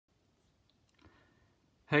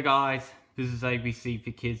Hey guys, this is ABC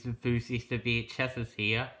for Kids Enthusiast VHS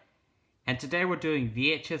here, and today we're doing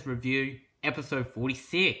VHS review episode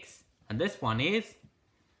 46, and this one is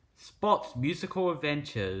Spot's Musical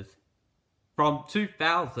Adventures from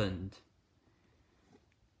 2000.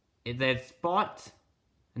 There's Spot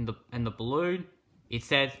and the balloon. It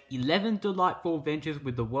says 11 delightful adventures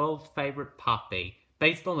with the world's favorite puppy,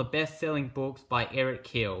 based on the best-selling books by Eric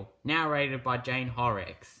Hill, narrated by Jane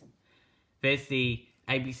Horrocks. There's the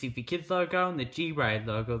ABC for Kids logo and the G-Rated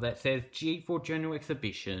logo that says G for General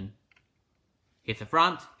Exhibition. Here's the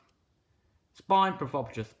front, spine,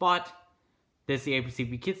 Profophagus Spot. There's the ABC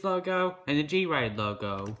for Kids logo and the G-Rated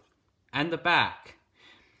logo. And the back.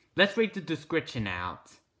 Let's read the description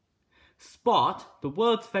out. Spot, the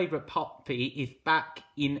world's favourite puppy, is back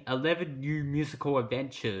in 11 new musical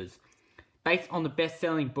adventures. Based on the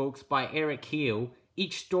best-selling books by Eric Hill,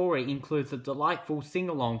 each story includes a delightful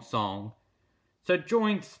sing-along song. So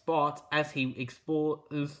join Spot as he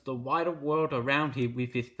explores the wider world around him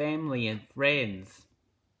with his family and friends.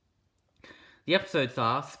 The episodes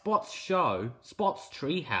are Spot's Show, Spot's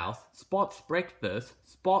Treehouse, Spot's Breakfast,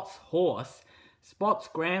 Spot's Horse, Spot's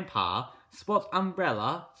Grandpa, Spot's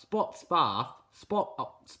Umbrella, Spot's Bath,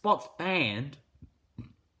 Spot's Band,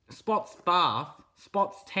 Spot's Bath,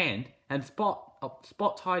 Spot's Tent, and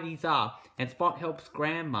Spot Tidies Up, and Spot Helps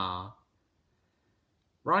Grandma.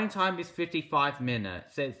 Running time is 55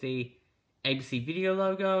 minutes. There's the ABC Video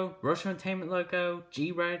logo, Rush Entertainment logo,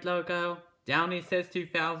 G-Rated logo, down here says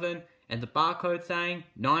 2000, and the barcode saying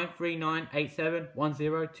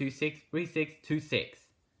 9398710263626.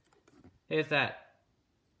 Here's that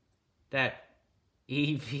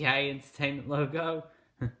EVA Entertainment logo,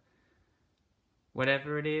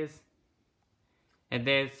 whatever it is. And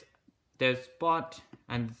there's Spot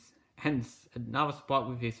and another Spot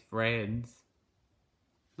with his friends.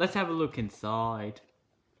 Let's have a look inside.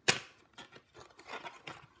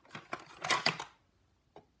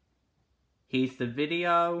 Here's the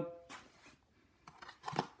video.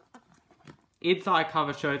 Inside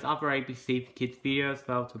cover shows other ABC for Kids videos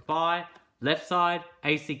available to buy. Left side,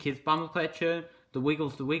 AC Kids Bundle Collection, The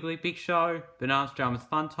Wiggles the Wiggly Big Show, Bananas Drama's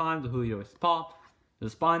Fun Time, The Julio is Pop. The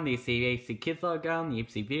spine, the AC Kids logo, and the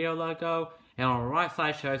ABC Video logo. And on the right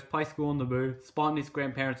side shows Play School on the Move, Spot and his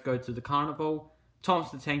grandparents go to the carnival,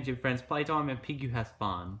 Tom's the Tank and Friends Playtime, and Piggy has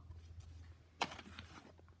fun.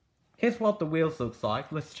 Here's what the wheels looks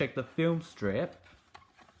like. Let's check the film strip.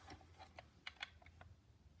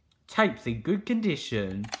 Tape's in good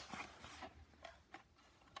condition.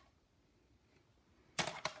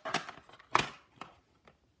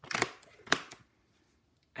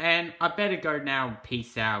 And I better go now and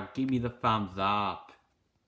peace out. Give me the thumbs up.